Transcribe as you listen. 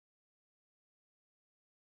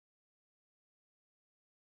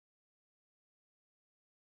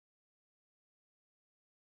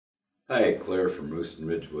Hi, Claire from Roostin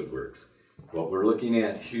Woodworks. What we're looking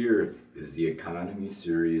at here is the Economy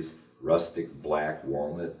Series Rustic Black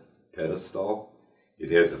Walnut Pedestal.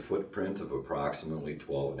 It has a footprint of approximately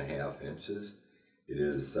 12.5 inches. It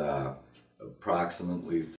is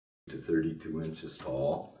approximately 30 to 32 inches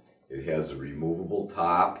tall. It has a removable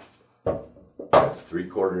top. It's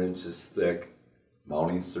 3/4 inches thick.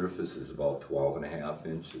 Mounting surface is about 12.5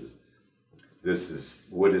 inches.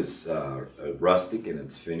 Wood is rustic, and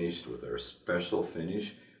it's finished with our special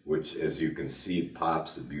finish, which, as you can see,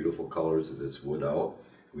 pops the beautiful colors of this wood out.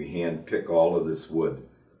 We hand pick all of this wood,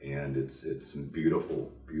 and it's some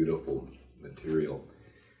beautiful, beautiful material.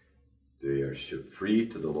 They are shipped free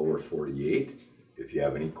to the lower 48. If you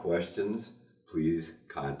have any questions, please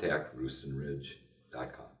contact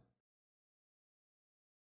roostinridge.com.